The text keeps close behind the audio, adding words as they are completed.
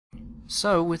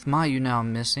So, with Mayu now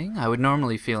missing, I would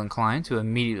normally feel inclined to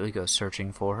immediately go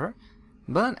searching for her,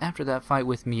 but after that fight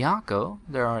with Miyako,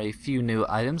 there are a few new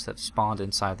items that spawned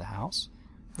inside the house,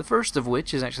 the first of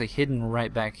which is actually hidden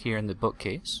right back here in the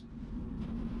bookcase.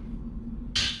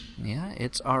 Yeah,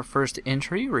 it's our first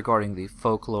entry regarding the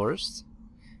folklorist.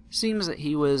 Seems that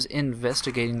he was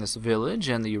investigating this village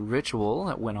and the ritual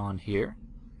that went on here,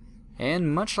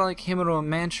 and much like Himuro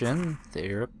Mansion,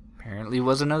 there apparently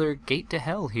was another gate to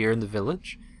hell here in the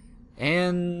village,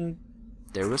 and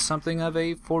there was something of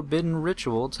a forbidden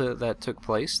ritual that took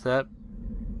place that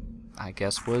I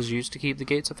guess was used to keep the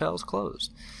gates of hell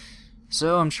closed.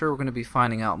 So I'm sure we're going to be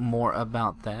finding out more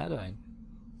about that. I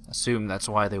assume that's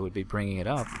why they would be bringing it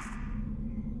up.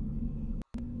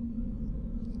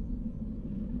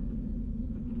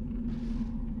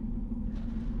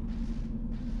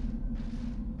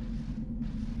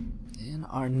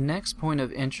 Our next point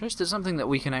of interest is something that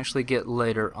we can actually get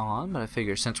later on, but I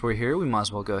figure since we're here, we might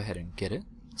as well go ahead and get it.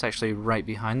 It's actually right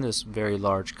behind this very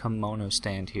large kimono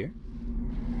stand here.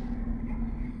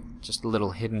 Just a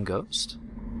little hidden ghost.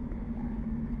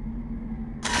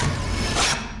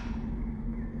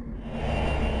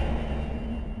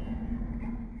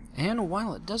 And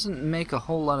while it doesn't make a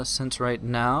whole lot of sense right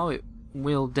now, it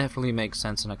will definitely make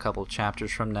sense in a couple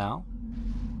chapters from now.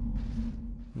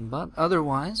 But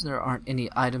otherwise, there aren't any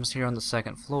items here on the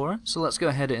second floor, so let's go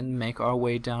ahead and make our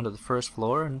way down to the first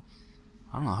floor and,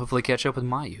 I don't know, hopefully catch up with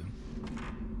Mayu.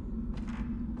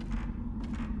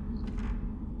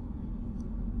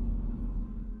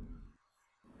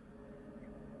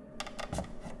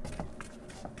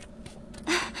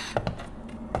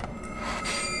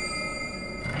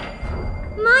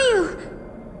 Mayu!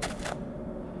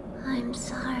 I'm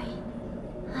sorry.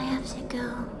 I have to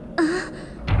go.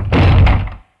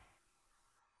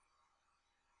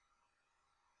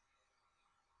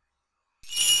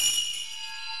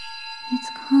 It's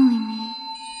calling me.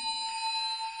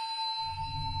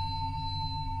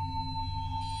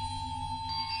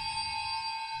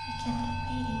 I kept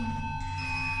waiting.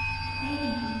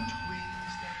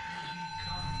 Twins that will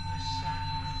become the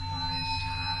sacrifice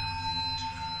have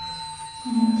returned.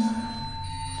 In a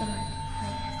dark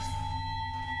place.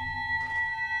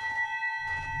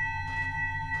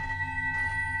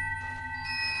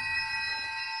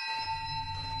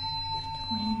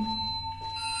 Twin.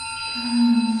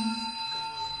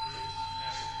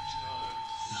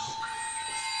 Look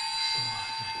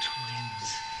for the twins.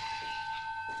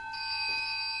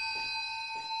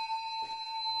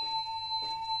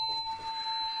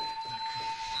 The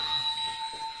Kami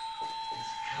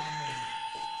is coming.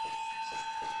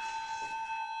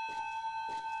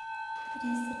 It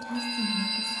is the destiny of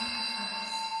the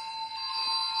sacrifice.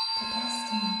 The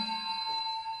destiny.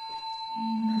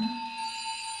 Amen.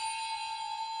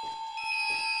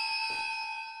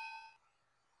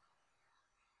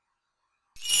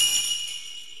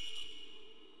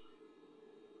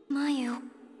 Mayu.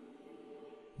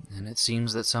 And it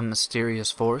seems that some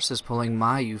mysterious force is pulling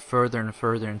Mayu further and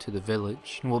further into the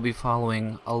village, and we'll be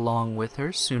following along with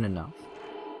her soon enough.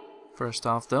 First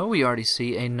off, though, we already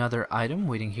see another item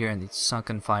waiting here in the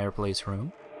sunken fireplace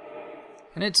room.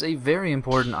 And it's a very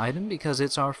important item because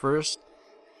it's our first,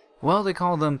 well, they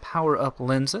call them power-up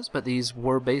lenses, but these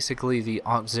were basically the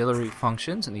auxiliary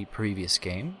functions in the previous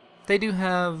game. They do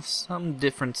have some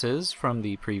differences from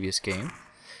the previous game.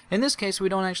 In this case, we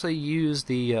don't actually use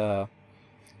the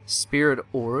spirit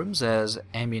orbs as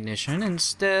ammunition.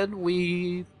 Instead,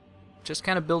 we just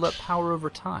kind of build up power over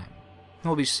time.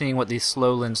 We'll be seeing what the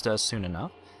slow lens does soon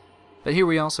enough. But here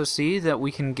we also see that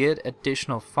we can get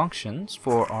additional functions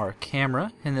for our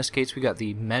camera. In this case, we got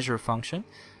the measure function,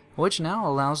 which now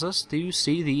allows us to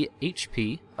see the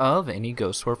HP of any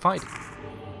ghosts we're fighting.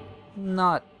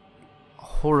 Not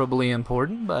horribly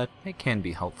important, but it can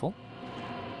be helpful.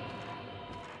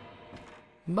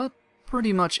 But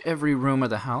pretty much every room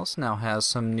of the house now has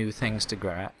some new things to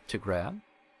grab.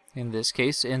 In this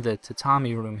case, in the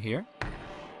tatami room here,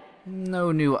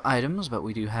 no new items, but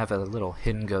we do have a little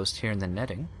hidden ghost here in the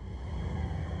netting.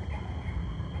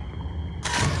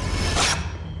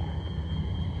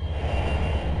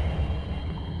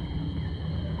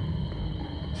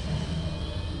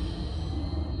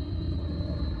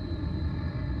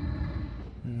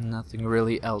 Nothing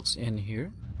really else in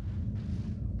here.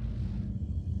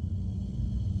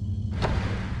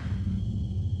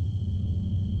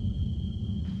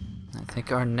 I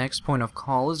think our next point of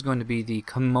call is going to be the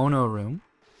kimono room.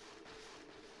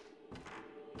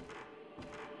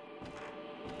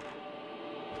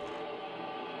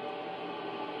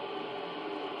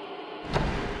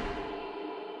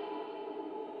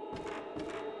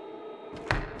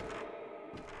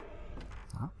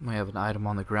 We have an item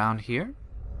on the ground here.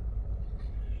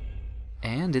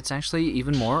 And it's actually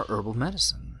even more herbal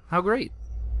medicine. How great!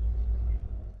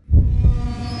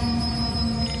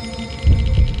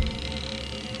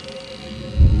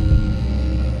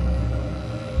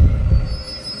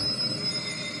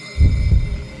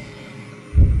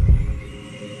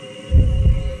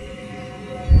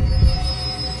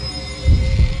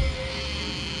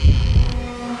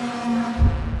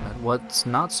 What's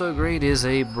not so great is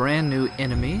a brand new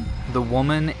enemy, the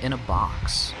woman in a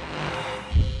box.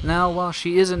 Now, while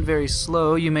she isn't very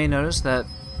slow, you may notice that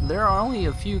there are only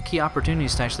a few key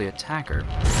opportunities to actually attack her.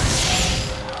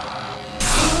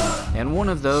 And one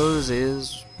of those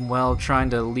is, well, trying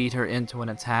to lead her into an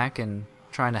attack and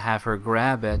trying to have her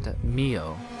grab at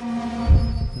Mayu.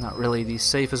 Not really the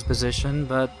safest position,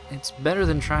 but it's better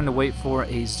than trying to wait for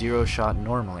a zero shot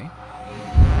normally.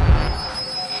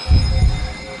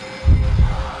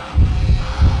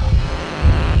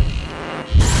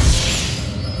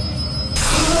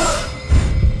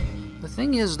 The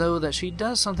thing is, though, that she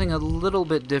does something a little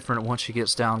bit different once she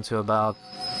gets down to about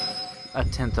a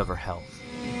tenth of her health.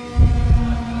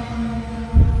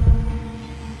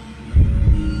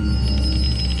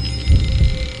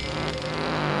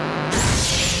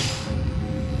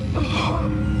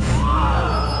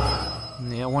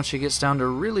 Yeah, once she gets down to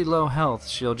really low health,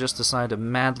 she'll just decide to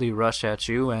madly rush at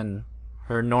you, and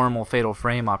her normal fatal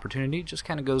frame opportunity just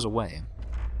kind of goes away.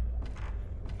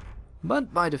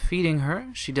 But by defeating her,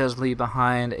 she does leave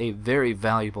behind a very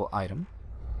valuable item.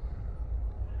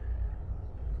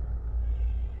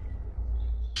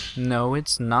 No,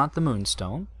 it's not the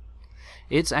Moonstone.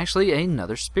 It's actually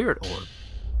another spirit orb.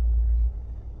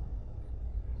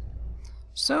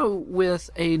 So, with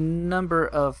a number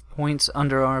of points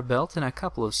under our belt and a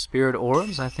couple of spirit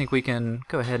orbs, I think we can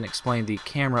go ahead and explain the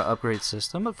camera upgrade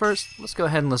system. But first, let's go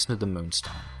ahead and listen to the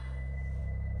Moonstone.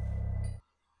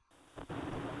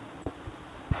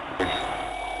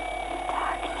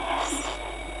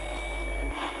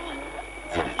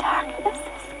 Darkness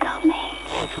is coming.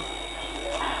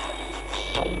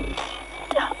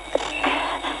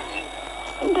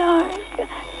 Dark.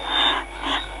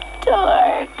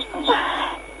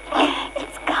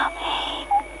 It's coming.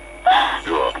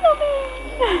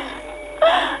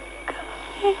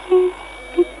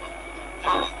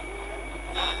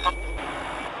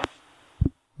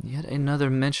 Yet another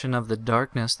mention of the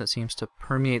darkness that seems to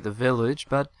permeate the village,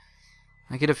 but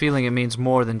I get a feeling it means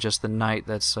more than just the night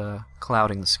that's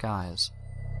clouding the skies.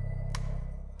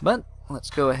 But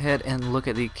let's go ahead and look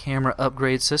at the camera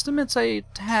upgrade system. It's a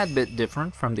tad bit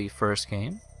different from the first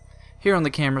game. Here on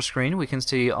the camera screen we can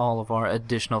see all of our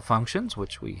additional functions,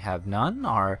 which we have none,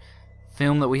 our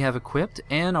film that we have equipped,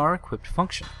 and our equipped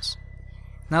functions.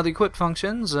 Now the equipped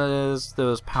functions is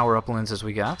those power-up lenses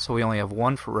we got, so we only have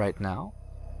one for right now.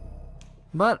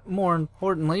 But more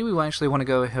importantly, we actually want to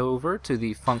go over to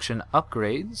the function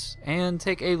upgrades and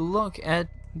take a look at,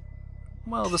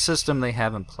 well, the system they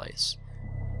have in place.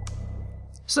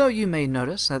 So you may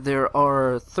notice that there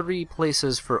are 3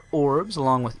 places for orbs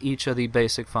along with each of the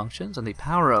basic functions and the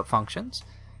power-up functions,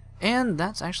 and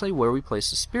that's actually where we place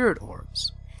the spirit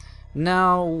orbs.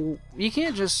 Now, you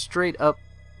can't just straight up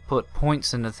put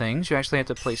points into things. You actually have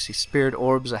to place the spirit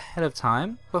orbs ahead of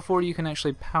time before you can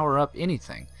actually power up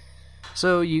anything.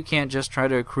 So you can't just try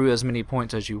to accrue as many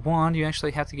points as you want. You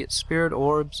actually have to get spirit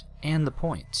orbs and the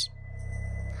points.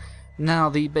 Now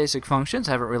the basic functions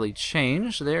haven't really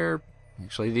changed. They're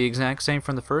actually the exact same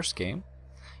from the first game.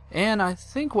 And I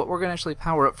think what we're going to actually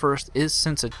power up first is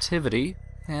sensitivity,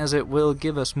 as it will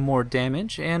give us more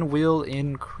damage and will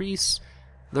increase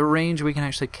the range we can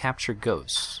actually capture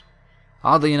ghosts.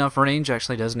 Oddly enough, range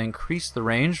actually doesn't increase the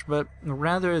range, but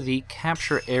rather the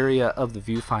capture area of the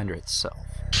viewfinder itself.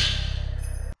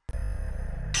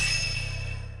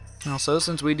 Also,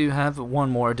 since we do have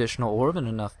one more additional orb and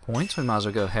enough points, we might as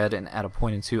well go ahead and add a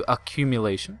point into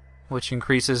accumulation, which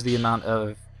increases the amount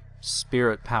of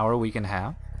spirit power we can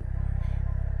have.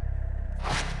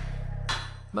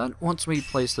 But once we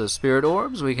place those spirit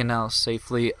orbs, we can now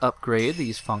safely upgrade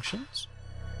these functions.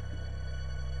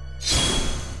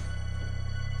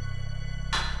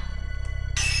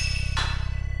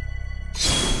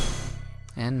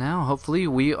 And now, hopefully,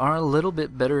 we are a little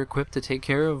bit better equipped to take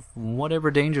care of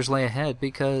whatever dangers lay ahead,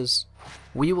 because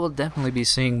we will definitely be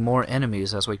seeing more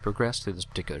enemies as we progress through this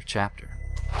particular chapter.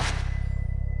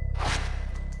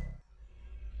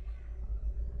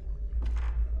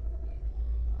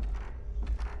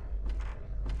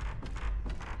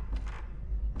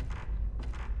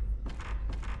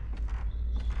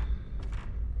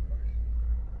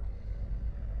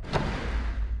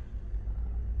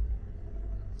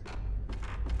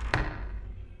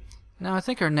 Now I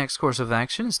think our next course of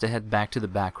action is to head back to the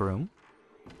back room.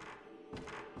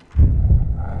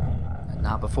 And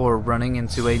not before running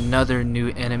into another new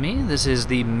enemy. This is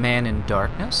the Man in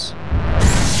Darkness.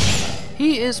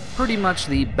 He is pretty much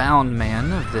the bound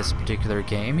man of this particular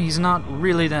game. He's not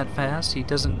really that fast, he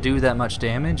doesn't do that much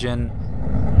damage, and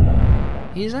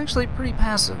he's actually pretty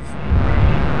passive.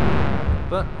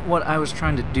 But what I was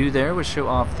trying to do there was show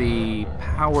off the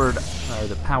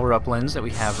power-up lens that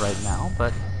we have right now,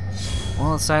 but,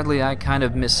 well, sadly I kind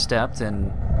of misstepped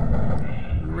and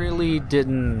really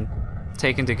didn't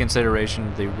take into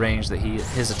consideration the range that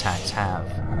his attacks have.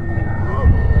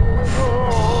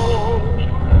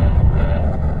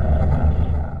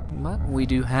 But we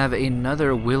do have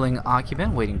another willing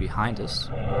occupant waiting behind us.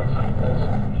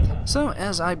 So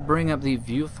as I bring up the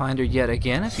viewfinder yet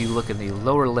again, if you look in the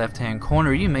lower left hand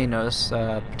corner, you may notice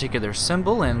a particular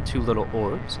symbol and two little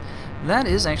orbs. That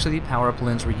is actually the power-up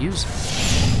lens we're using.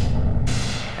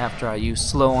 After I use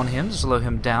slow on him to slow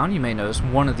him down, you may notice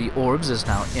one of the orbs is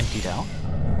now emptied out.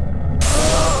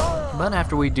 But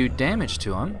after we do damage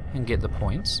to him and get the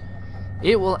points,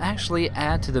 it will actually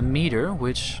add to the meter,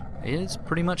 which is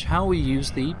pretty much how we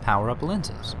use the power-up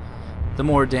lenses. The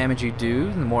more damage you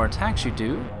do, the more attacks you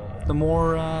do, the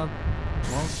more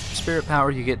spirit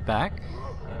power you get back,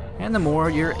 and the more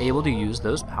you're able to use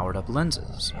those powered-up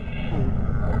lenses.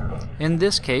 In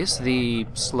this case, the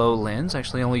slow lens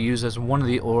actually only uses one of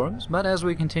the orbs, but as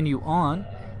we continue on,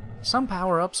 some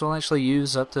power-ups will actually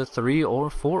use up to 3 or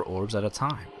 4 orbs at a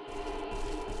time.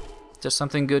 Just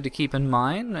something good to keep in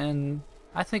mind, and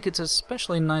I think it's a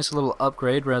especially nice little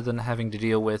upgrade rather than having to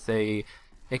deal with a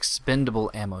expendable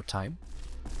ammo type.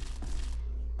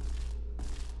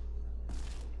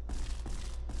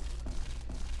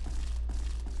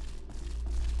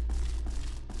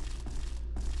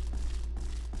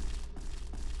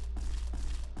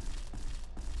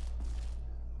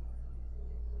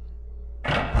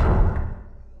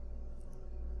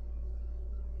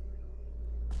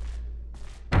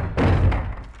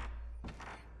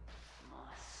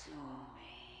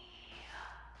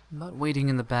 But waiting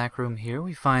in the back room here,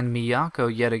 we find Miyako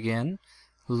yet again,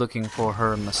 looking for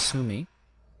her Masumi.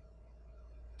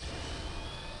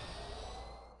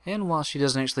 And while she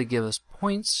doesn't actually give us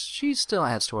points, she still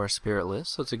adds to our spirit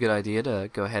list, so it's a good idea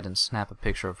to go ahead and snap a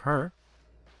picture of her.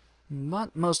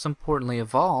 But most importantly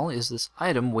of all is this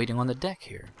item waiting on the deck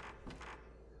here.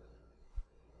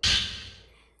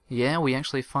 Yeah, we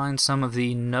actually find some of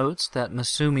the notes that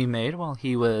Masumi made while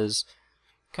he was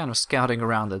kind of scouting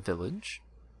around the village.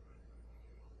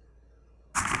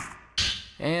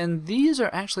 And these are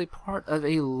actually part of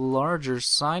a larger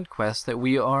side quest that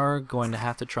we are going to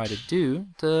have to try to do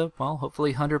to, well,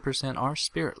 hopefully 100% our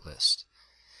spirit list.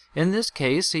 In this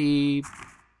case, he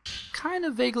kind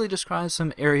of vaguely describes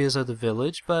some areas of the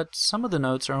village, but some of the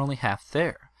notes are only half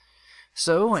there.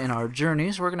 So, in our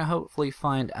journeys, we're going to hopefully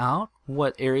find out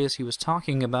what areas he was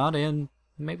talking about and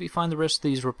maybe find the rest of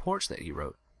these reports that he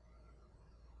wrote.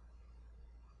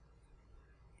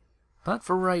 But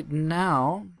for right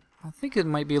now, I think it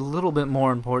might be a little bit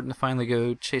more important to finally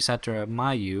go chase after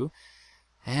Mayu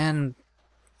and,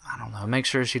 I don't know, make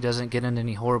sure she doesn't get into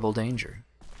any horrible danger.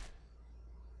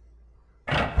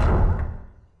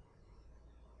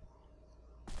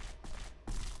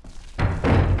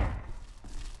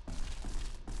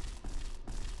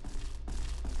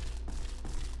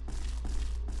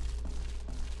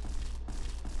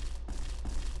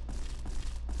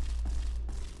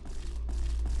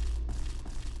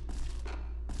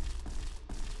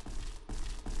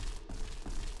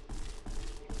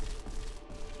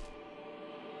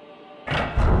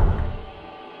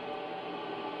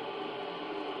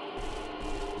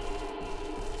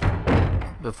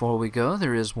 Before we go,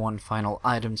 there is one final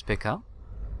item to pick up.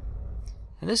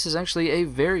 And this is actually a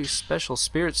very special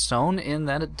spirit stone in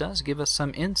that it does give us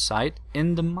some insight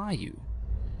into Mayu.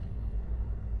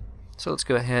 So let's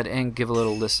go ahead and give a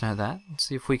little listen to that and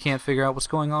see if we can't figure out what's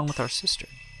going on with our sister.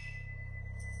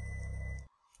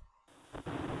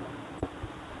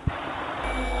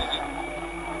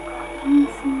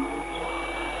 Easy.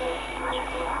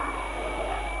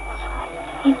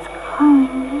 It's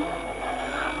calling me.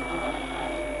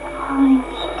 Calling me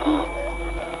deep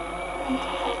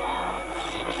into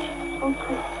the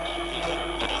open.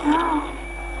 No,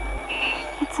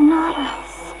 it's not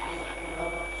us.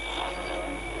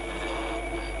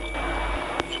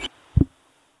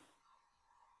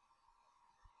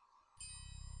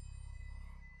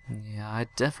 Yeah, I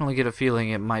definitely get a feeling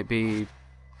it might be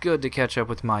good to catch up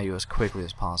with Mayu as quickly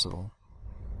as possible.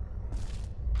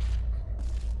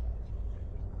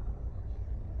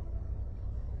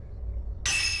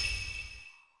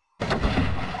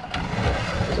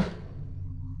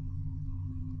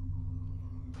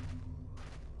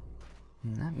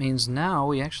 That means now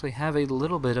we actually have a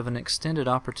little bit of an extended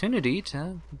opportunity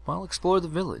to, well, explore the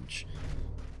village.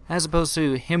 As opposed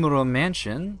to Himuro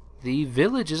Mansion, the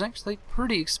village is actually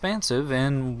pretty expansive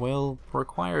and will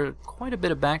require quite a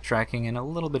bit of backtracking and a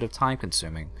little bit of time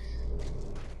consuming.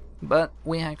 But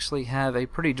we actually have a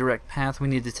pretty direct path we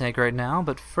need to take right now,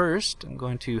 but first I'm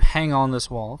going to hang on this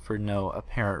wall for no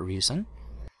apparent reason.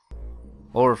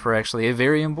 Or for actually a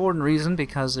very important reason,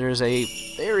 because there's a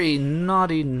very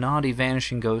naughty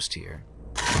vanishing ghost here.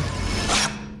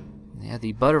 Yeah,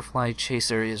 the butterfly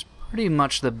chaser is pretty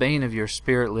much the bane of your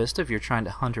spirit list if you're trying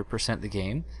to 100% the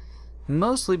game.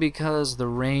 Mostly because the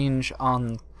range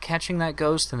on catching that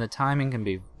ghost and the timing can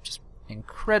be just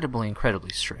incredibly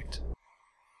strict.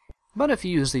 But if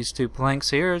you use these two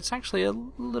planks here, it's actually a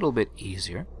little bit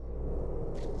easier.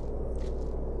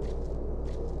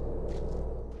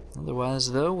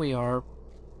 Otherwise, though, we are,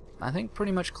 I think,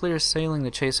 pretty much clear sailing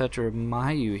to chase after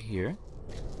Mayu here.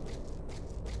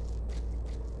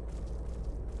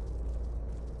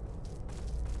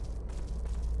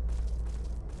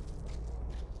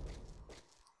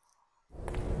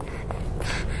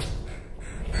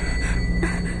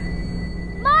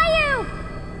 Mayu!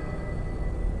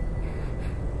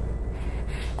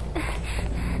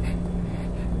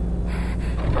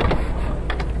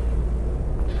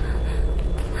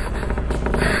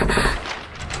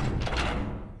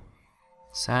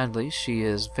 Sadly, she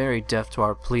is very deaf to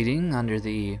our pleading under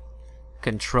the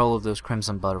control of those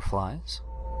crimson butterflies.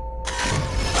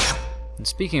 And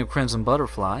speaking of crimson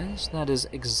butterflies, that is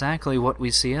exactly what we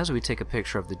see as we take a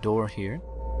picture of the door here.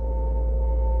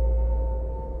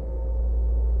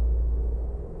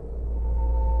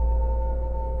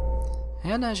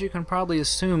 And as you can probably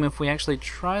assume, if we actually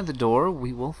try the door,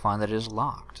 we will find that it is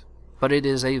locked. But it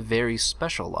is a very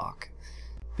special lock,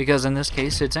 because in this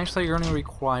case it's actually going to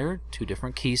require 2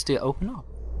 different keys to open up.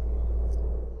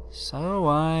 So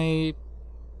I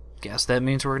guess that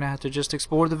means we're going to have to just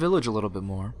explore the village a little bit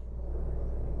more.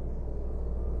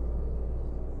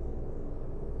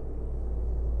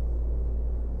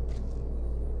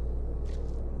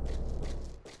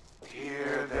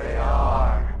 Here they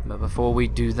are. But before we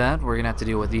do that, we're going to have to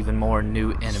deal with even more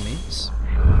new enemies.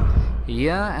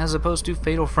 Yeah, as opposed to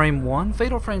Fatal Frame 1,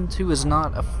 Fatal Frame 2 is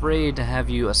not afraid to have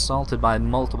you assaulted by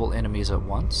multiple enemies at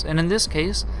once, and in this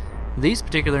case, these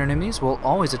particular enemies will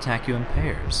always attack you in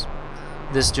pairs.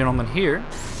 This gentleman here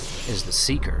is the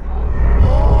Seeker.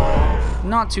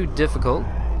 Not too difficult,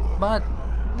 but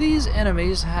these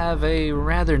enemies have a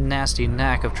rather nasty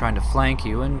knack of trying to flank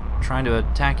you and trying to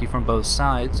attack you from both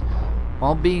sides,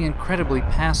 while being incredibly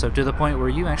passive to the point where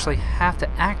you actually have to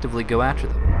actively go after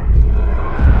them.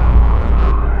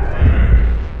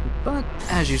 But,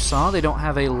 as you saw, they don't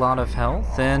have a lot of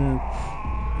health, and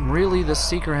really the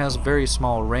Seeker has very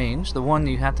small range. The one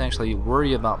you have to actually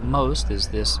worry about most is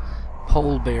this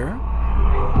Pole Bearer,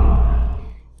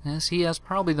 as he has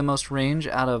probably the most range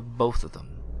out of both of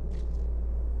them.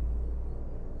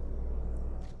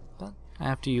 But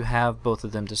after you have both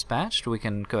of them dispatched, we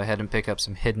can go ahead and pick up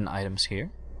some hidden items here.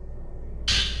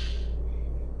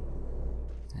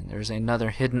 And there's another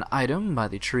hidden item by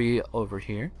the tree over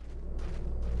here.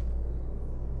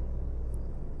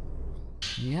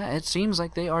 Yeah, it seems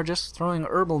like they are just throwing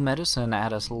herbal medicine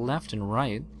at us left and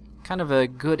right. Kind of a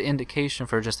good indication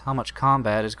for just how much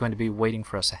combat is going to be waiting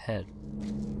for us ahead.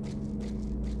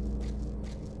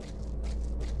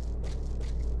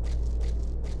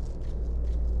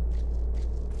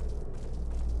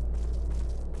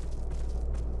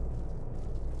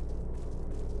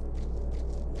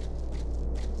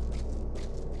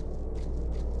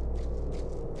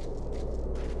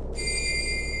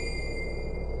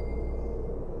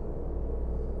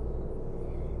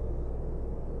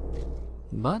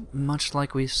 But, much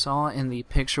like we saw in the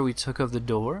picture we took of the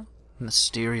door,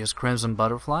 mysterious crimson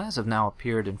butterflies have now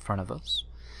appeared in front of us,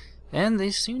 and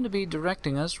they seem to be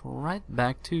directing us right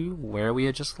back to where we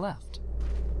had just left.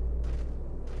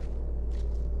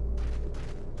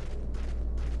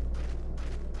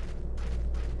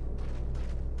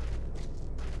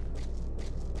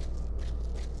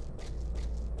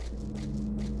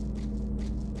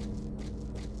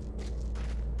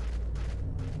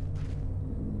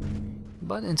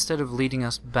 But instead of leading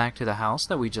us back to the house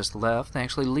that we just left, they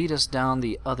actually lead us down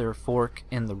the other fork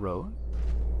in the road,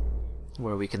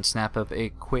 where we can snap up a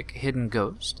quick hidden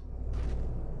ghost.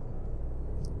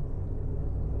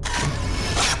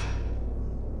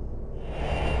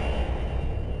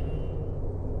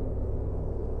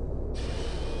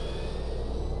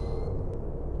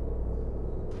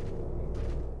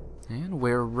 And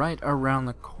we're right around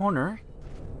the corner.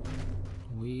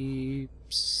 We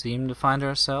seem to find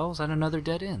ourselves at another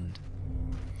dead end.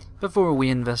 Before we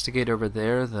investigate over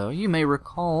there, though, you may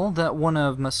recall that one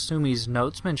of Masumi's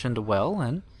notes mentioned a well,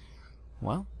 and,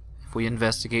 well, if we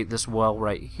investigate this well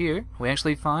right here, we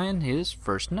actually find his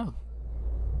first note.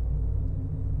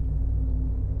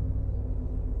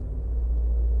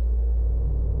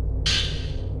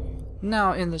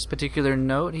 Now, in this particular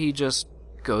note, he just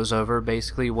goes over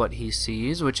basically what he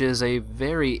sees, which is a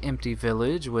very empty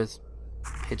village with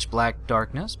pitch black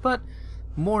darkness, but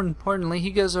more importantly, he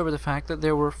goes over the fact that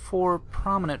there were 4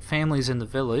 prominent families in the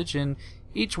village, and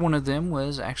each one of them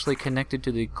was actually connected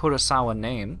to the Kurosawa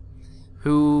name,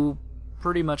 who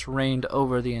pretty much reigned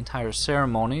over the entire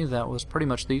ceremony that was pretty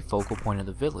much the focal point of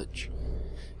the village.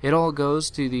 It all goes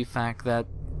to the fact that,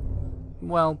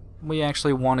 well, we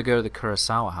actually want to go to the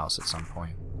Kurosawa house at some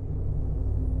point.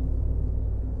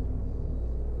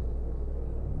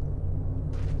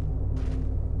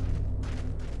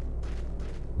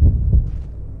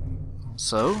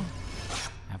 So,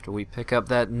 after we pick up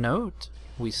that note,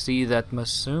 we see that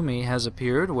Masumi has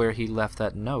appeared where he left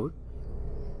that note,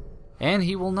 and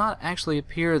he will not actually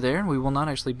appear there, and we will not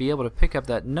actually be able to pick up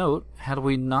that note had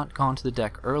we not gone to the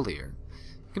deck earlier.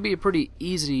 It can be a pretty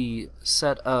easy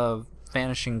set of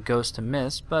vanishing ghosts to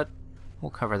miss, but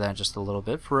we'll cover that in just a little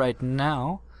bit. For right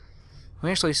now, we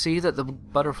actually see that the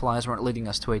butterflies weren't leading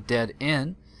us to a dead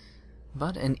end,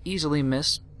 but an easily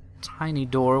missed tiny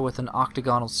door with an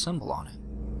octagonal symbol on it.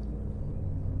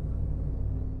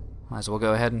 Might as well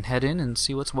go ahead and head in and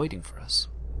see what's waiting for us.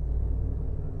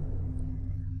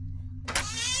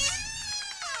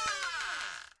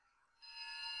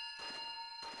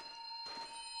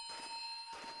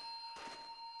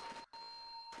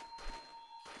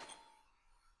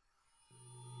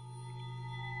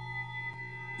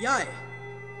 Yai!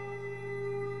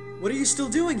 What are you still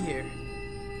doing here?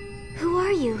 Who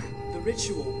are you? The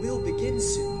ritual will begin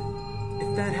soon.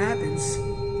 If that happens...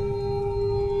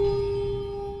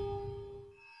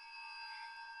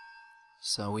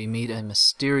 So we meet a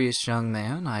mysterious young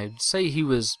man. I'd say he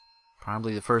was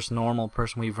probably the first normal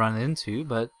person we've run into,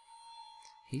 but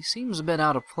he seems a bit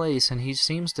out of place, and he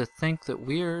seems to think that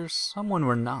we're someone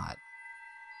we're not.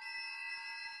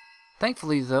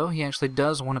 Thankfully, though, he actually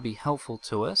does want to be helpful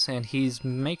to us, and he's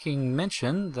making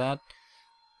mention that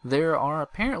there are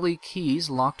apparently keys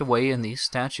locked away in these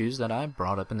statues that I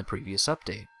brought up in the previous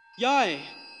update. Yai!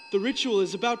 The ritual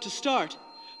is about to start.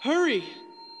 Hurry!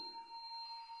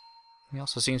 He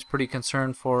also seems pretty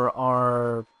concerned for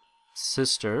our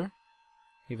sister,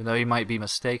 even though he might be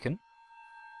mistaken.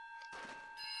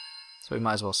 So we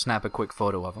might as well snap a quick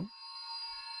photo of him.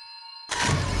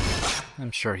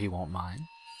 I'm sure he won't mind.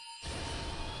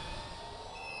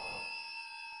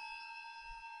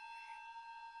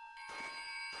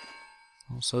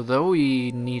 So though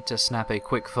we need to snap a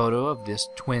quick photo of this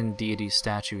twin deity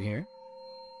statue here.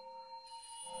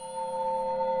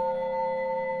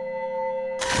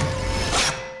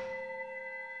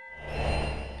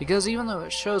 Because even though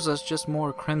it shows us just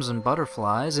more crimson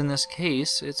butterflies, in this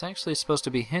case it's actually supposed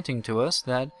to be hinting to us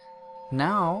that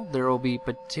now there will be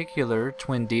particular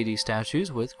twin deity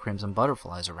statues with crimson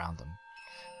butterflies around them.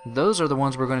 Those are the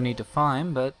ones we're going to need to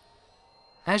find, but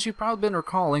as you've probably been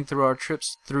recalling through our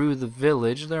trips through the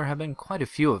village, there have been quite a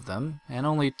few of them, and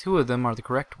only 2 of them are the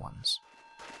correct ones.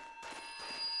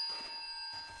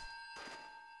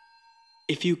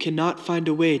 If you cannot find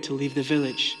a way to leave the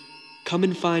village, come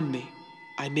and find me.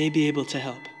 I may be able to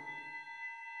help.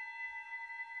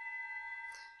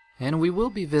 And we will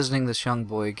be visiting this young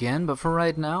boy again, but for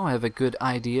right now I have a good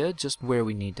idea just where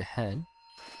we need to head.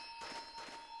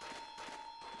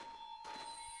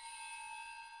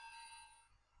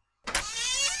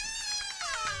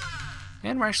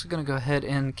 And we're actually going to go ahead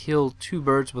and kill 2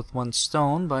 birds with 1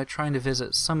 stone by trying to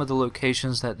visit some of the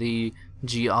locations that the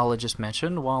geologist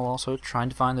mentioned, while also trying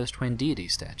to find those twin deity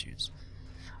statues.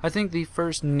 I think the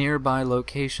first nearby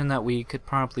location that we could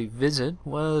probably visit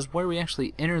was where we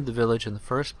actually entered the village in the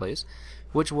first place,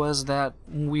 which was that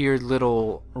weird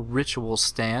little ritual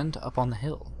stand up on the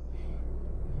hill.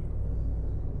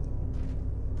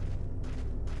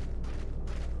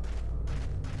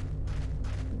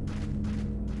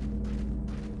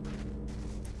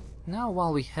 Now,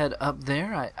 while we head up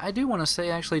there, I do want to say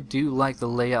I actually do like the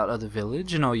layout of the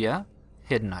village, and oh yeah,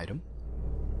 hidden item.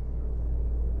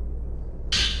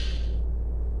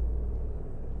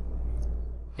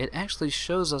 It actually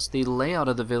shows us the layout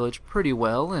of the village pretty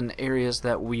well in areas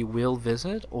that we will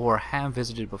visit or have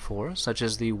visited before, such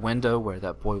as the window where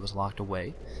that boy was locked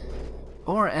away.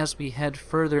 Or as we head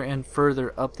further and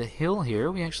further up the hill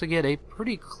here, we actually get a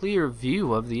pretty clear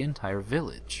view of the entire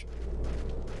village.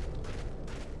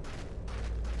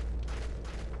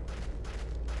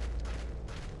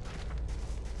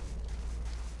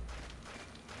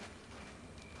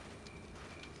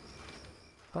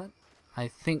 I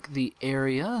think the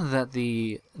area that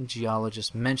the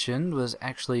geologist mentioned was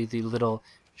actually the little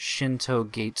Shinto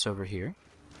gates over here.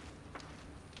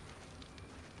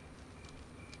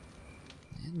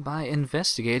 And by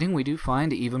investigating, we do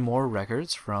find even more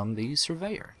records from the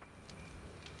surveyor.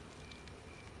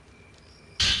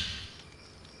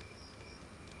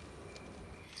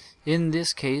 In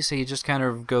this case, he just kind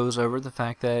of goes over the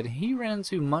fact that he ran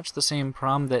into much the same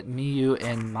problem that Miyu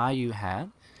and Mayu had,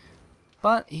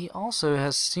 but he also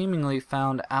has seemingly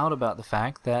found out about the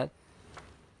fact that,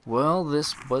 well,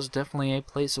 this was definitely a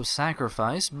place of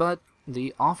sacrifice, but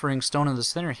the offering stone in the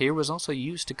center here was also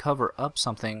used to cover up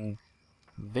something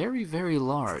very, very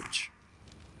large.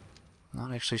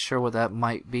 Not actually sure what that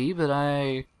might be, but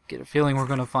I get a feeling we're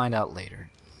going to find out later.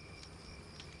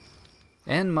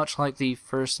 And much like the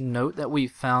first note that we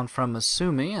found from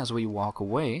Asumi as we walk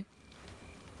away,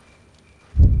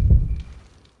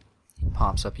 he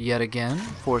pops up yet again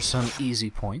for some easy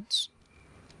points.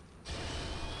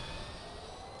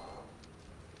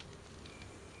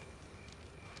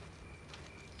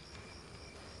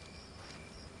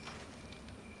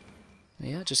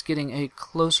 Yeah, just getting a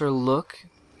closer look.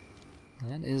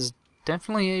 That is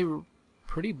definitely a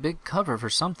pretty big cover for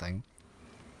something.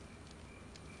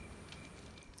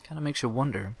 Kind of makes you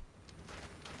wonder.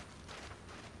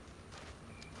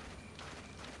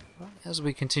 But as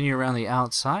we continue around the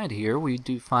outside here, we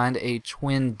do find a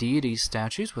twin deity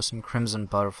statues with some crimson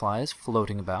butterflies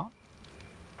floating about.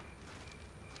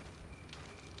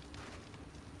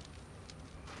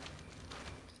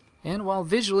 And while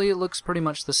visually it looks pretty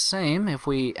much the same, if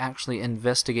we actually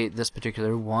investigate this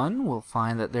particular one, we'll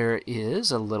find that there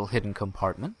is a little hidden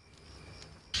compartment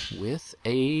with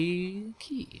a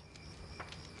key.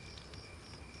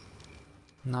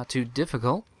 Not too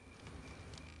difficult,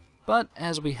 but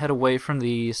as we head away from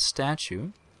the statue,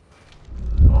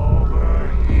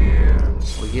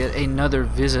 we get another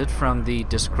visit from the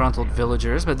disgruntled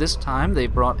villagers, but this time they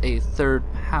brought a third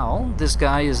pal. This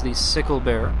guy is the sickle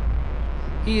bearer.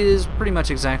 He is pretty much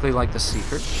exactly like the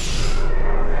Seeker,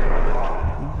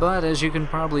 but as you can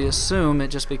probably assume, it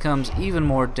just becomes even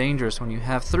more dangerous when you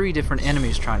have 3 different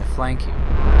enemies trying to flank you.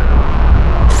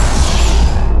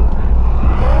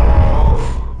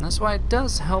 That's why it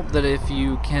does help that if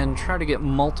you can try to get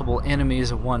multiple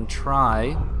enemies at one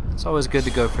try, it's always good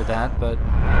to go for that, but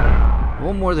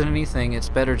well, more than anything, it's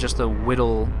better just to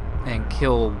whittle and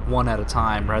kill one at a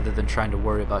time rather than trying to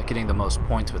worry about getting the most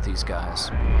points with these guys.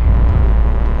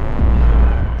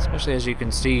 Especially as you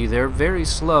can see, they're very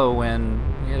slow and,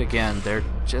 yet again, they're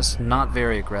just not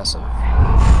very aggressive.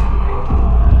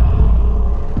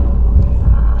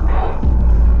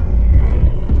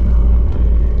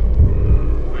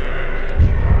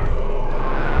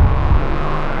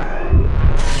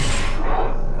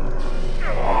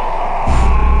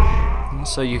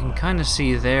 So you can kind of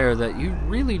see there that you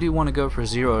really do want to go for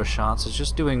 0 shots. It's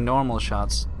just doing normal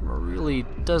shots really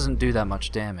doesn't do that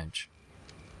much damage.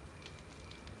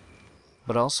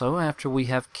 But also, after we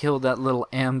have killed that little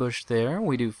ambush there,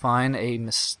 we do find a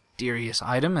mysterious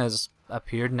item has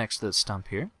appeared next to the stump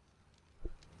here.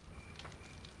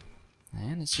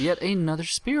 And it's yet another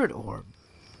spirit orb.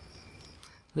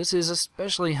 This is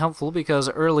especially helpful because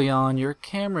early on your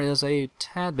camera is a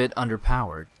tad bit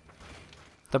underpowered.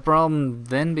 The problem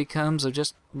then becomes of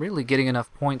just really getting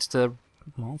enough points to,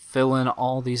 well, fill in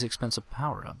all these expensive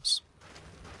power-ups.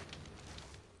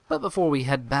 But before we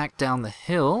head back down the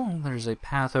hill, there's a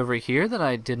path over here that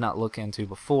I did not look into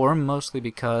before, mostly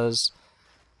because,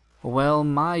 well,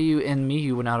 Mayu and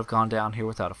Miyu would not have gone down here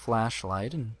without a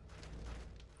flashlight, and,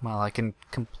 well, I can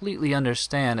completely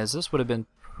understand, as this would have been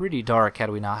pretty dark had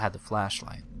we not had the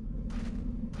flashlight.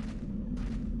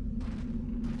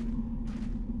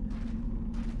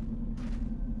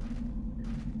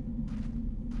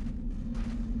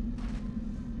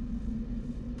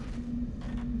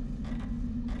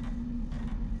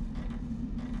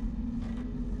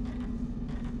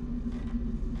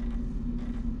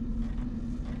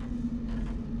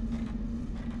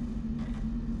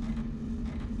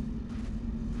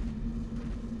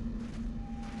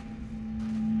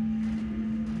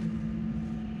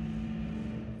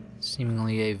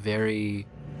 Seemingly a very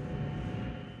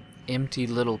empty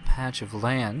little patch of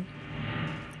land.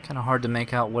 Kind of hard to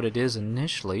make out what it is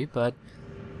initially, but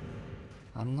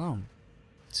I don't know.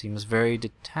 It seems very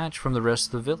detached from the rest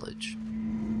of the village.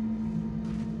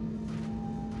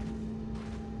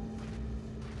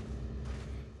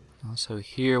 Also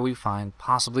here we find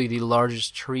possibly the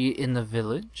largest tree in the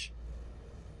village.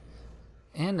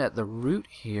 And at the root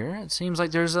here, it seems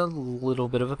like there's a little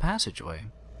bit of a passageway.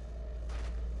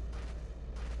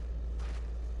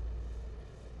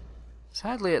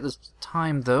 Sadly, at this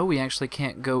time, though, we actually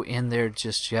can't go in there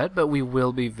just yet, but we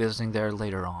will be visiting there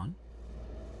later on.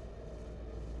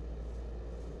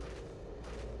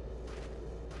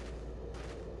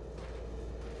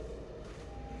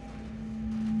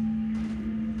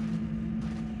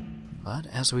 But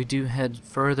as we do head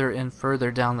further and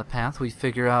further down the path, we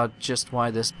figure out just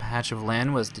why this patch of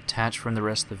land was detached from the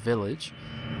rest of the village.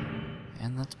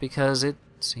 And that's because it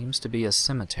seems to be a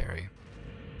cemetery.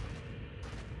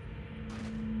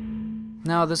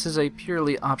 Now, this is a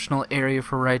purely optional area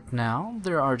for right now.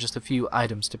 There are just a few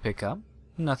items to pick up.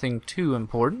 Nothing too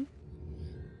important.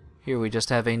 Here we just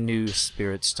have a new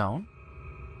spirit stone.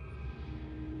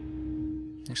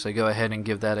 Actually, go ahead and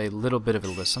give that a little bit of a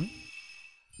listen.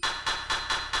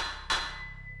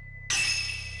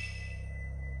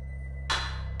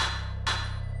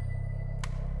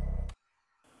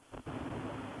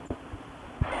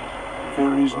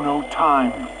 There is no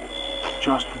time.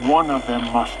 Just one of them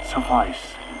must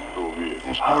suffice.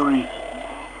 Hurry.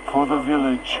 For the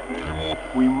village.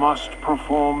 We must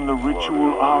perform the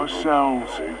ritual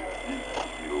ourselves.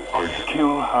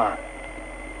 Kill her.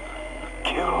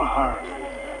 Kill her.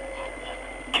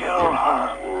 Kill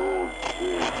her.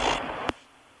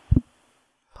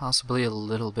 Possibly a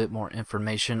little bit more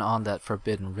information on that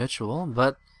forbidden ritual,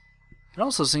 but it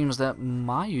also seems that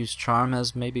Mayu's charm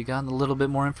has maybe gotten a little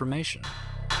bit more information.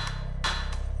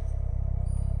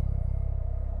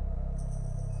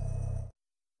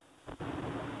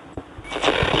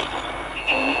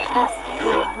 Pass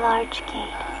through a large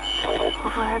gate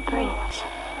over a bridge.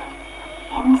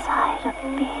 Inside a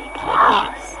big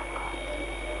house.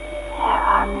 There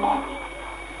are many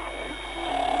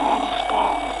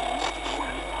dead.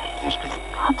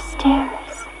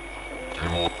 Upstairs,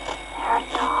 there are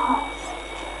dolls.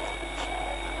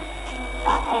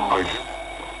 Ahead.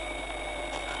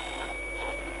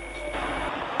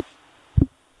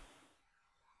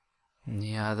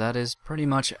 Yeah, that is pretty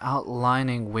much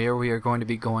outlining where we are going to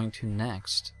be going to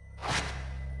next.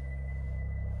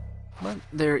 But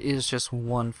there is just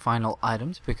one final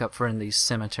item to pick up for in the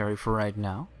cemetery for right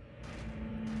now.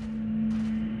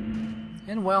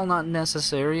 And while not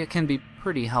necessary, it can be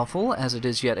pretty helpful as it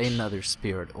is yet another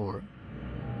spirit orb.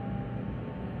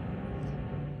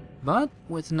 But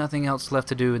with nothing else left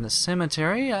to do in the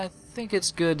cemetery, I think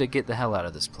it's good to get the hell out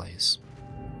of this place.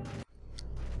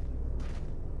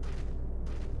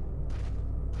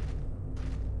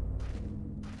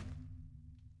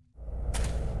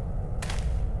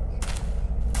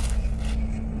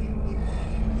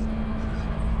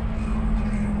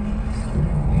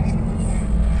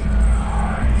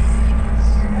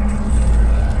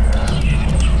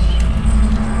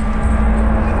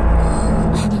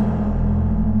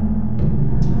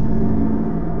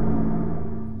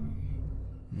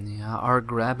 Our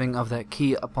grabbing of that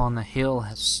key up on the hill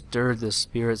has stirred the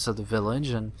spirits of the village,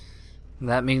 and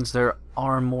that means there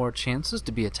are more chances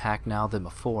to be attacked now than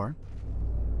before.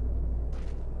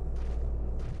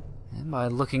 And by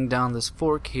looking down this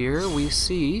fork here, we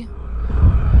see...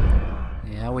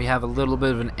 yeah, we have a little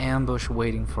bit of an ambush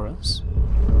waiting for us.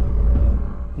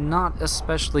 Not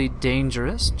especially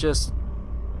dangerous, just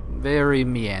very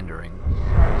meandering.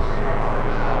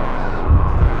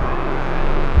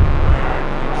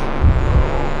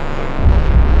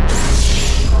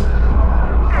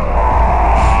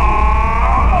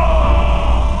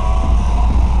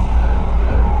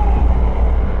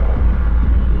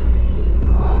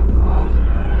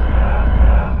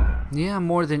 Yeah,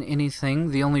 more than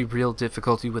anything, the only real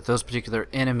difficulty with those particular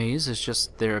enemies is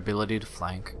just their ability to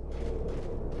flank.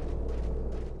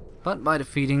 But by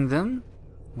defeating them,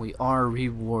 we are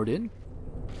rewarded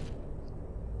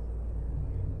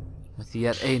with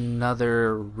yet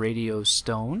another radio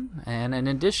stone, and in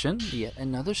addition, yet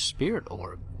another spirit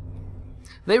orb.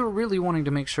 They were really wanting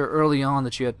to make sure early on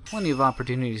that you had plenty of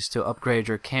opportunities to upgrade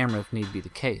your camera if need be the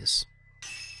case.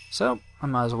 So, I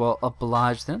might as well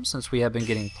oblige them since we have been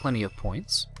getting plenty of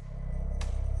points.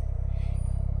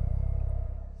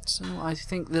 So I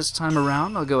think this time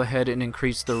around I'll go ahead and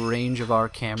increase the range of our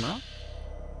camera.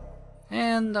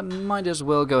 And I might as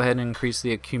well go ahead and increase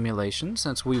the accumulation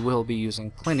since we will be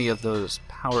using plenty of those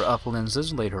power-up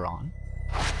lenses later on.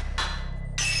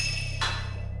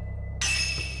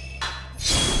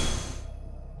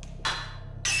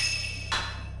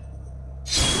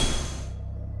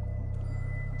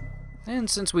 And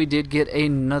since we did get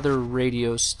another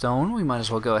radio stone, we might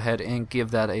as well go ahead and give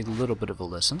that a little bit of a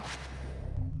listen.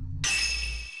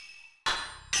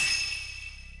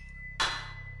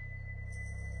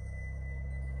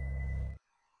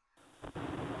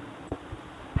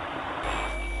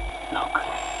 Look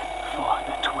for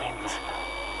the twins.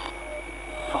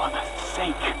 For the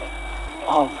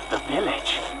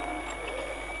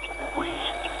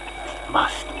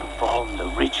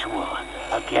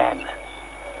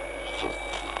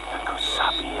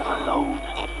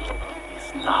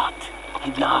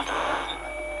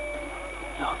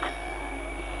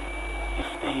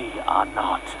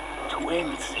not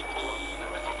twins.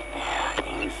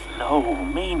 There is no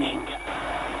meaning.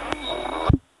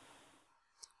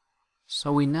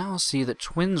 So we now see that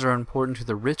twins are important to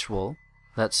the ritual,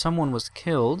 that someone was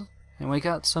killed, and we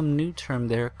got some new term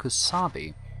there,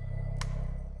 kusabi.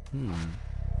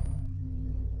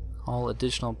 All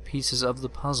additional pieces of the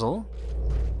puzzle.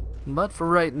 But for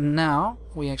right now,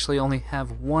 we actually only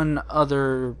have one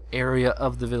other area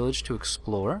of the village to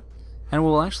explore, and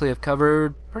we'll actually have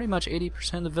covered pretty much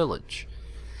 80% of the village.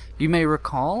 You may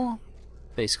recall,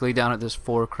 basically down at this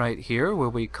fork right here, where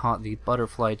we caught the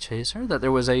butterfly chaser, that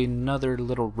there was another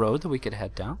little road that we could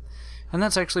head down, and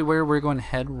that's actually where we're going to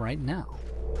head right now.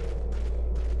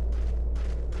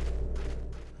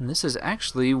 And this is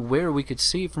actually where we could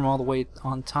see from all the way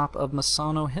on top of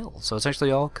Masano Hill, so it's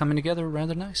actually all coming together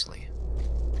rather nicely.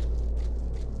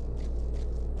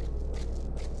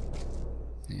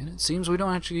 And it seems we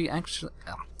don't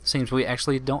seems we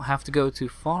actually don't have to go too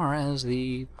far, as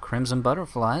the crimson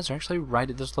butterflies are actually right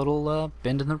at this little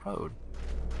bend in the road.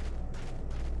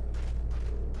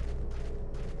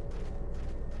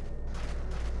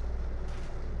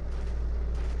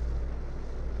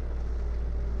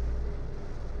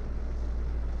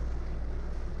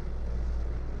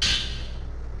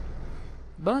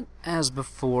 But, as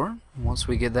before, once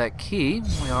we get that key,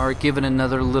 we are given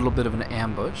another little bit of an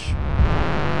ambush.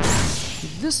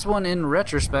 This one, in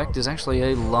retrospect, is actually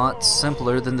a lot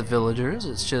simpler than the villagers.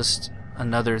 It's just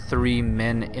another 3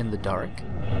 men in the dark.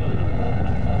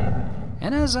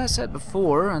 And as I said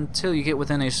before, until you get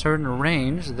within a certain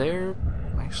range, they're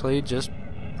actually just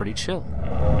pretty chill.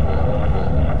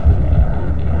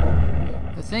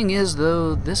 The thing is,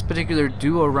 though, this particular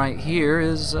duo right here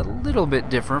is a little bit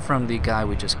different from the guy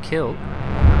we just killed.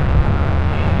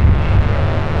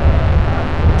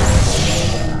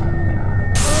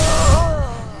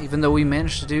 Even though we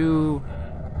managed to do,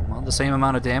 well, the same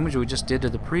amount of damage we just did to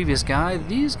the previous guy,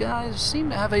 these guys seem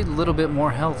to have a little bit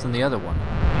more health than the other one.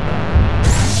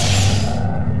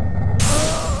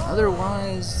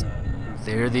 Otherwise,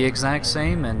 they're the exact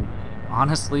same and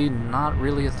honestly not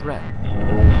really a threat.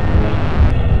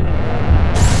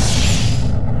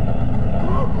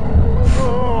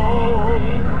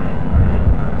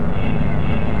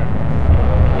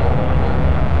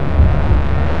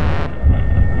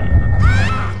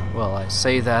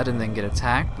 Say that and then get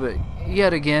attacked, but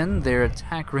yet again, their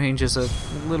attack range is a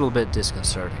little bit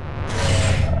disconcerting.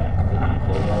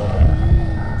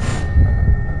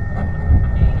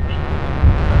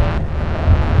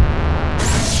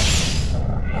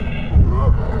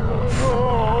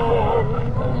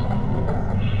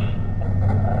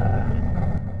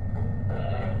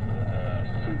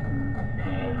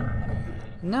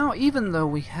 Now, even though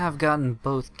we have gotten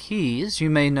both keys,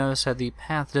 you may notice that the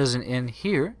path doesn't end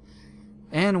here.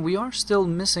 And we are still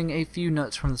missing a few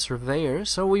notes from the surveyor,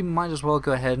 so we might as well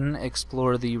go ahead and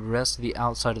explore the rest of the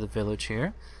outside of the village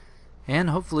here, and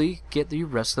hopefully get the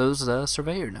rest of those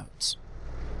surveyor notes.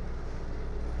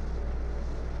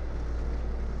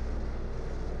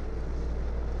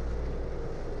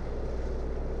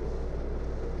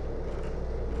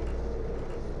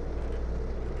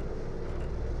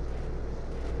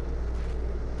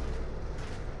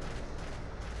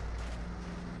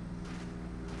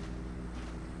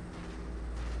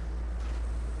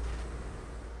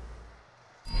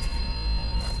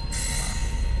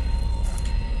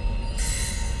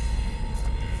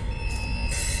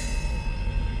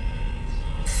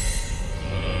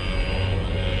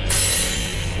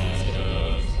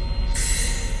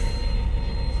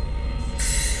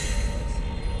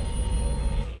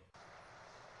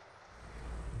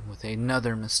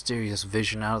 Another mysterious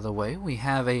vision out of the way, we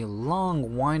have a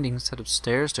long winding set of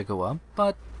stairs to go up,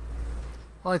 but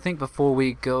well, I think before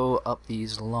we go up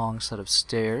these long set of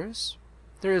stairs,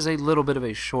 there is a little bit of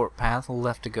a short path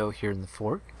left to go here in the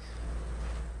fork,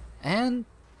 and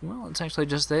well, it's actually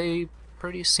just a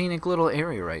pretty scenic little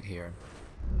area right here.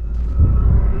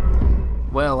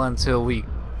 Well, until we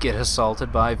get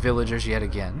assaulted by villagers yet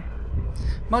again.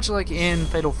 Much like in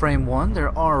Fatal Frame 1,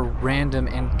 there are random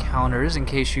encounters in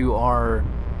case you are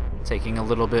taking a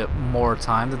little bit more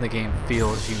time than the game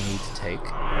feels you need to take.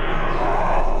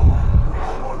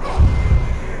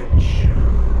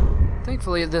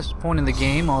 Thankfully, at this point in the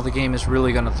game, all the game is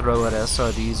really going to throw at us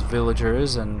are these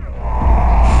villagers, and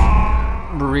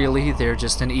really, they're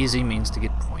just an easy means to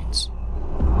get points.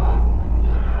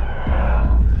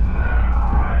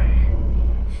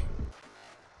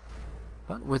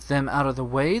 But with them out of the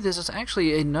way, this is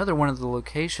actually another one of the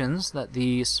locations that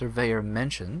the surveyor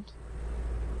mentioned.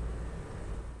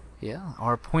 Yeah,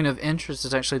 our point of interest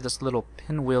is actually this little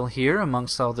pinwheel here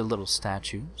amongst all the little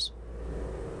statues.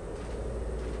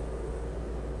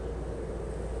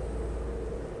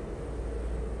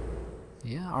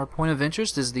 Yeah, our point of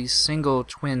interest is the single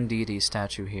twin deity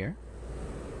statue here.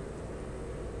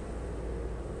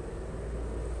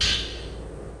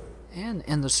 And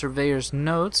in the surveyor's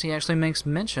notes, he actually makes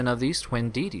mention of these twin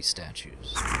deity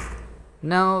statues.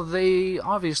 Now, they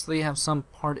obviously have some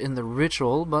part in the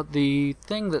ritual, but the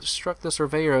thing that struck the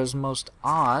surveyor as most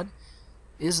odd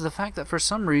is the fact that for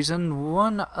some reason,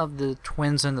 one of the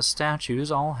twins in the statues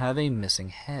all have a missing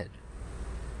head.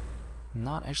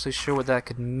 Not actually sure what that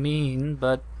could mean,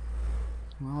 but,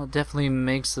 well, it definitely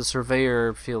makes the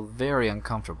surveyor feel very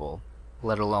uncomfortable,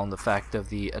 let alone the fact of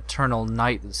the eternal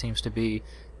night that seems to be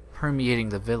permeating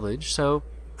the village, so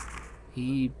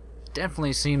he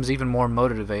definitely seems even more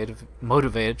motivated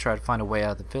to try to find a way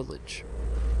out of the village.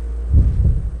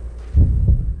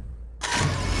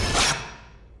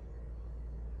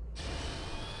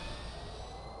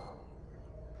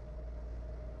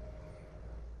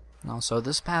 Also,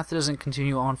 this path doesn't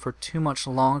continue on for too much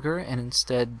longer and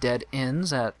instead dead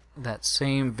ends at that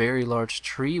same very large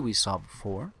tree we saw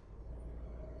before.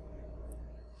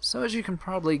 So as you can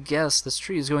probably guess, this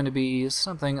tree is going to be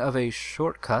something of a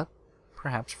shortcut,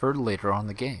 perhaps for later on in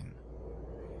the game.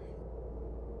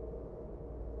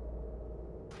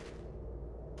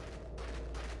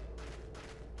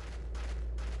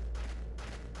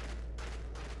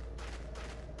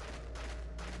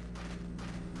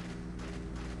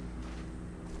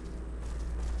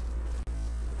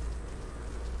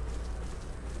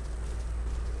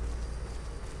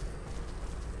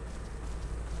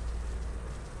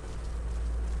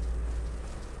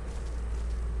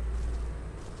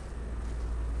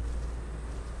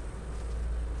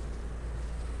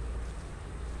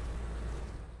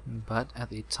 But at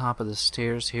the top of the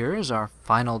stairs here is our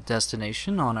final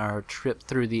destination on our trip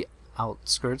through the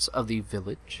outskirts of the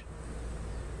village.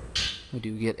 We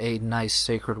do get a nice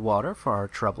sacred water for our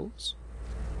troubles.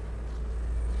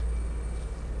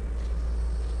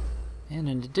 And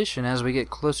in addition, as we get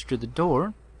closer to the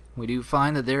door, we do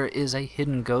find that there is a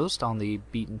hidden ghost on the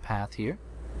beaten path here.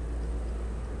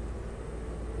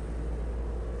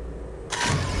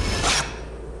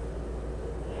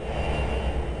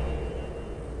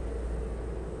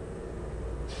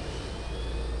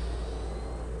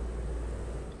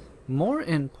 More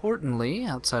importantly,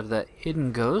 outside of that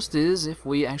hidden ghost, is if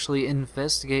we actually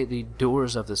investigate the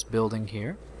doors of this building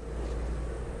here,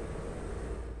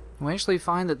 we actually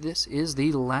find that this is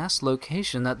the last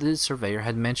location that the surveyor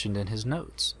had mentioned in his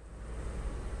notes.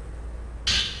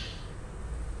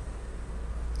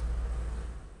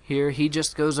 Here he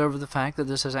just goes over the fact that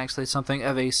this is actually something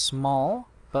of a small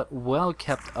but well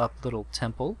kept up little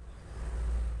temple,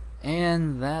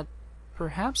 and that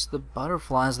perhaps the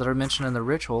butterflies that are mentioned in the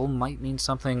ritual might mean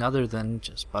something other than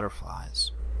just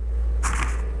butterflies.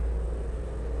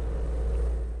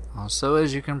 Also,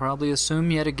 as you can probably assume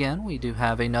yet again, we do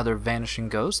have another vanishing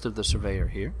ghost of the surveyor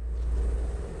here.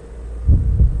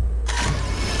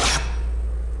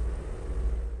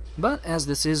 But as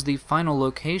this is the final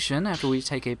location, after we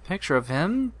take a picture of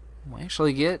him, we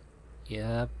actually get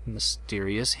a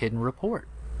mysterious hidden report.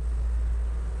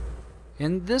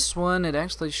 In this one, it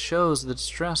actually shows the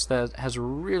distress that has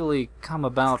really come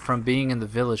about from being in the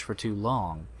village for too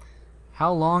long.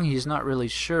 How long, he's not really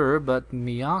sure, but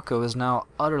Miyako is now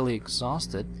utterly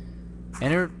exhausted,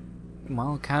 and it,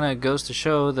 well, kind of goes to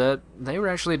show that they were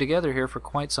actually together here for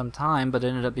quite some time, but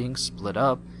ended up being split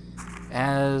up,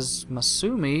 as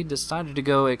Masumi decided to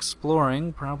go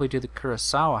exploring, probably to the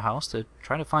Kurosawa house, to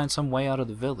try to find some way out of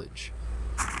the village.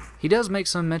 He does make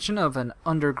some mention of an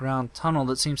underground tunnel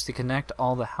that seems to connect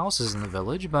all the houses in the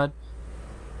village, but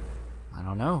I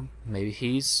don't know, maybe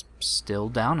he's still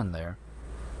down in there.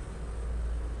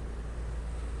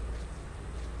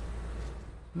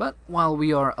 But while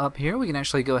we are up here, we can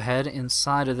actually go ahead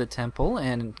inside of the temple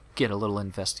and get a little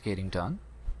investigating done.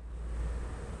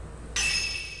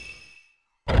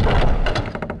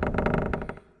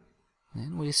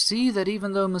 And we see that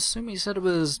even though Masumi said it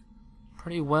was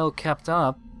pretty well kept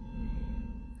up,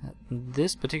 at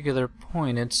this particular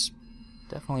point it's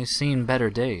definitely seen better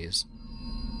days.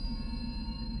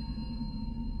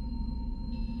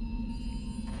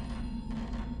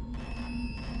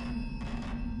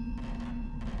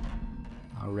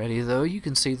 Already though, you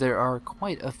can see there are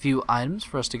quite a few items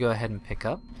for us to go ahead and pick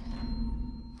up.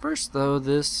 First though,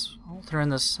 this altar in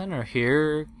the center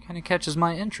here kind of catches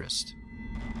my interest.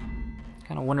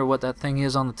 Kind of wonder what that thing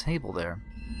is on the table there.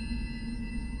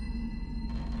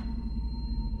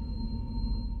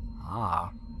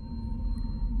 Ah.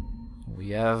 We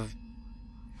have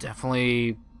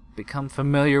definitely become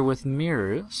familiar with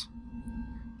mirrors,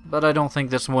 but I don't think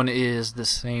this one is the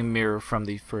same mirror from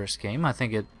the first game. I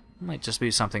think it might just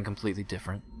be something completely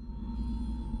different.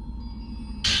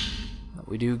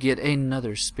 we do get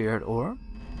another spirit orb.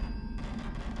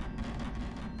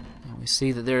 And we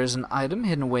see that there is an item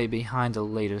hidden away behind the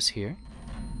lattice here.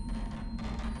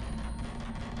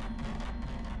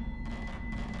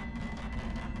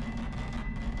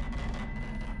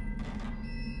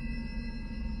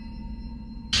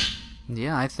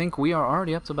 Yeah, I think we are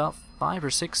already up to about 5 or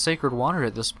 6 sacred water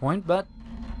at this point, but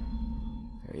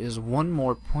there is one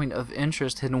more point of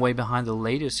interest hidden away behind the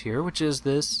lattice here, which is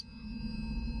this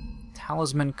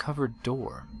talisman-covered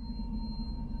door.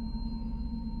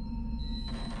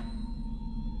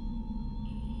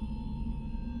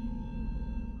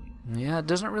 Yeah, it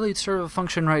doesn't really serve a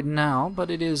function right now, but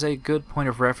it is a good point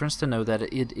of reference to know that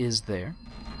it is there.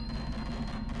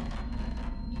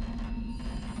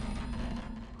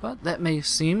 But that may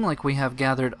seem like we have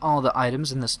gathered all the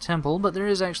items in this temple, but there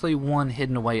is actually one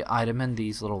hidden away item in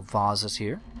these little vases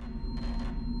here.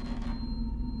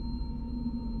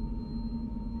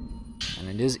 And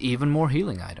it is even more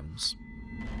healing items.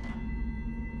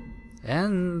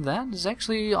 And that is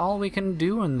actually all we can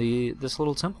do in this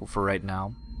little temple for right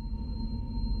now.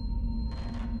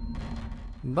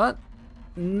 But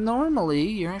normally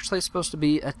you're actually supposed to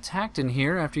be attacked in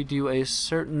here after you do a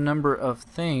certain number of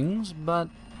things, but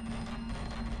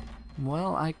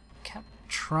well, I kept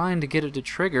trying to get it to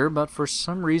trigger, but for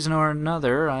some reason or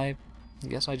another, I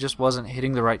guess I just wasn't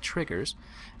hitting the right triggers.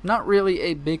 Not really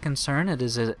a big concern,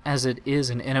 as it is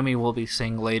an enemy we'll be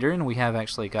seeing later, and we have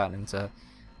actually gotten into,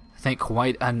 I think,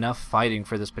 quite enough fighting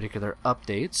for this particular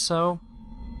update, so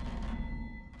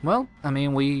well, I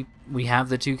mean, we have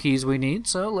the 2 keys we need,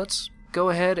 so let's go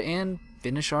ahead and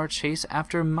finish our chase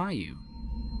after Mayu.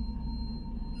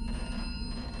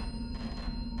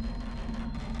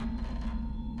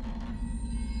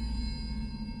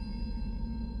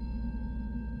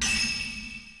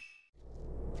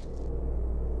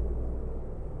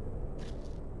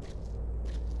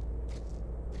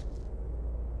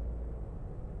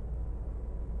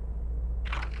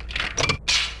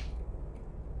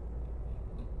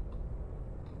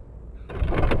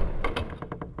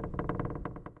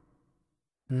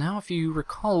 Now, if you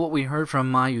recall what we heard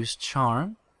from Mayu's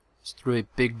charm, it's through a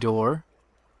big door,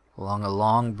 along a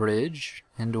long bridge,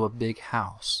 into a big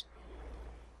house.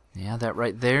 Yeah, that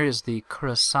right there is the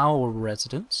Kurosawa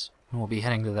residence, and we'll be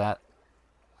heading to that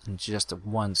in just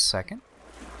 1 second.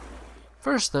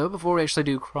 First, though, before we actually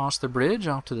do cross the bridge,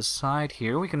 off to the side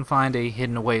here, we can find a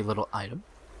hidden away little item.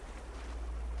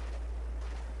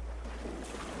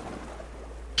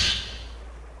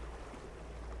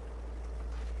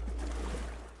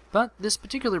 But this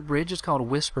particular bridge is called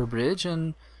Whisper Bridge,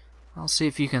 and I'll see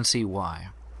if you can see why.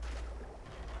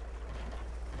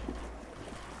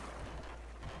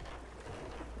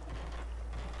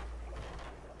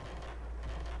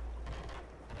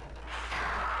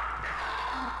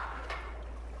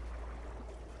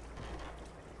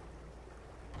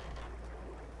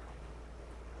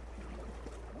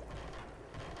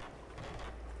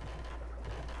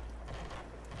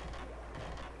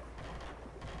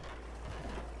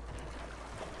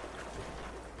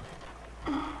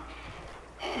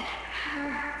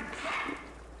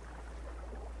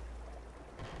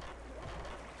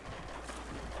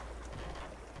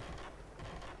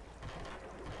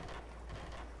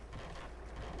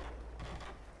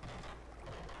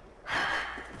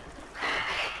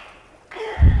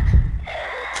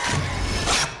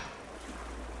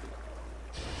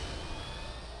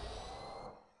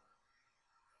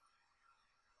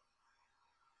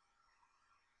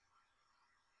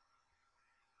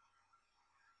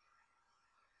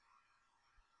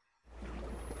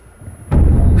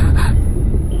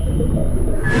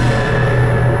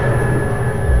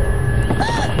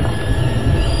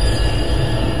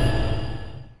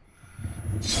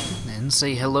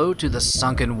 Say hello to the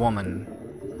sunken woman.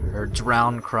 Her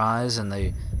drowned cries and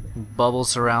the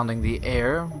bubbles surrounding the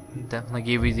air definitely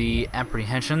give you the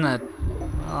apprehension that,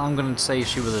 well, I'm going to say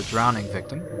she was a drowning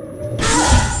victim.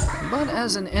 But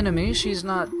as an enemy, she's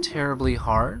not terribly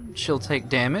hard. She'll take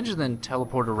damage, then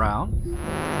teleport around.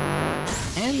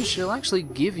 And she'll actually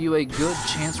give you a good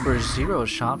chance for a zero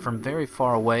shot from very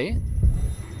far away.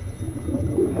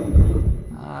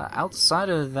 Outside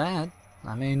of that,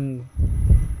 I mean,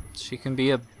 she can be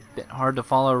a bit hard to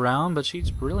follow around, but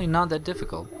she's really not that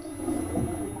difficult.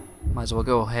 Might as well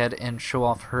go ahead and show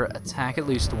off her attack at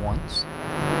least once.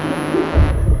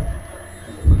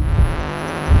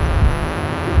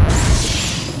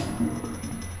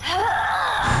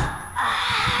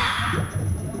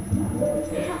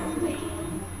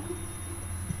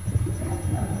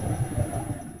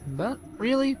 But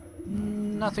really,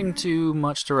 nothing too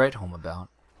much to write home about.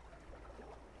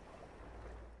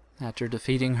 After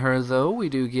defeating her, though, we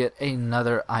do get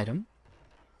another item.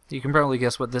 You can probably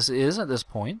guess what this is at this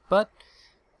point, but,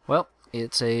 well,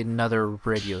 it's another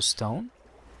radio stone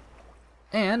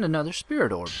and another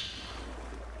spirit orb.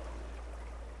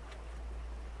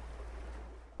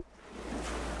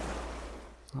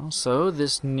 Also,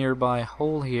 this nearby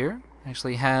hole here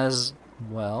actually has,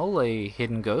 well, a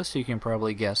hidden ghost. You can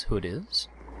probably guess who it is.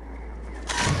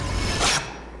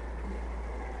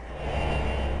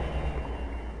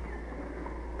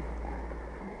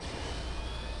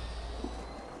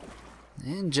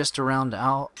 And just to round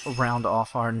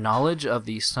off our knowledge of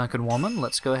the sunken woman,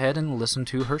 let's go ahead and listen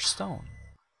to her stone.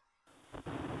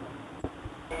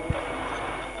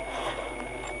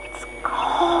 It's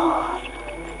cold.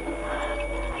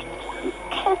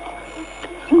 Can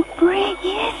you breathe?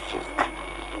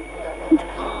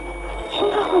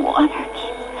 The water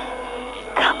keeps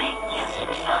coming. It's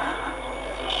dark.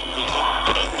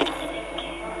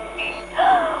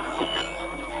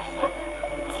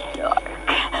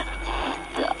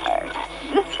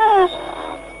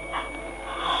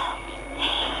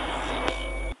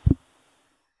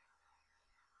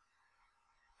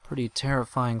 Pretty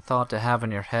terrifying thought to have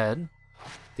in your head.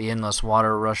 The endless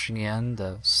water rushing in,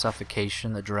 the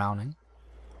suffocation, the drowning.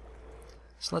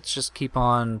 So let's just keep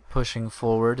on pushing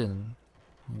forward and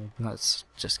let's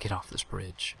just get off this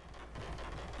bridge.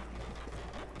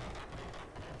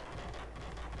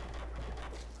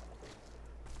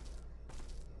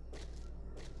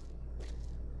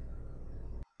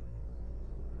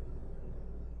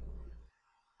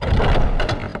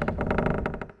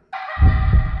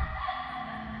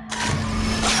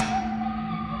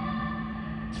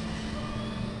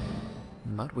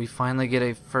 But we finally get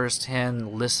a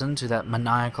first-hand listen to that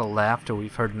maniacal laughter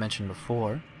we've heard mentioned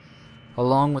before,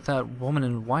 along with that woman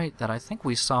in white that I think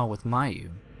we saw with Mayu.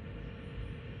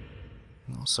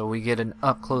 Also, we get an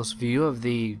up-close view of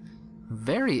the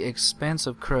very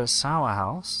expansive Kurosawa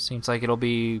house. Seems like it'll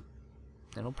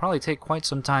probably take quite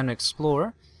some time to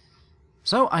explore.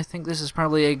 So I think this is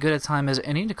probably a good a time as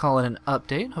any to call it an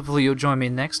update. Hopefully you'll join me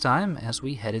next time as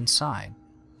we head inside.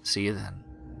 See you then.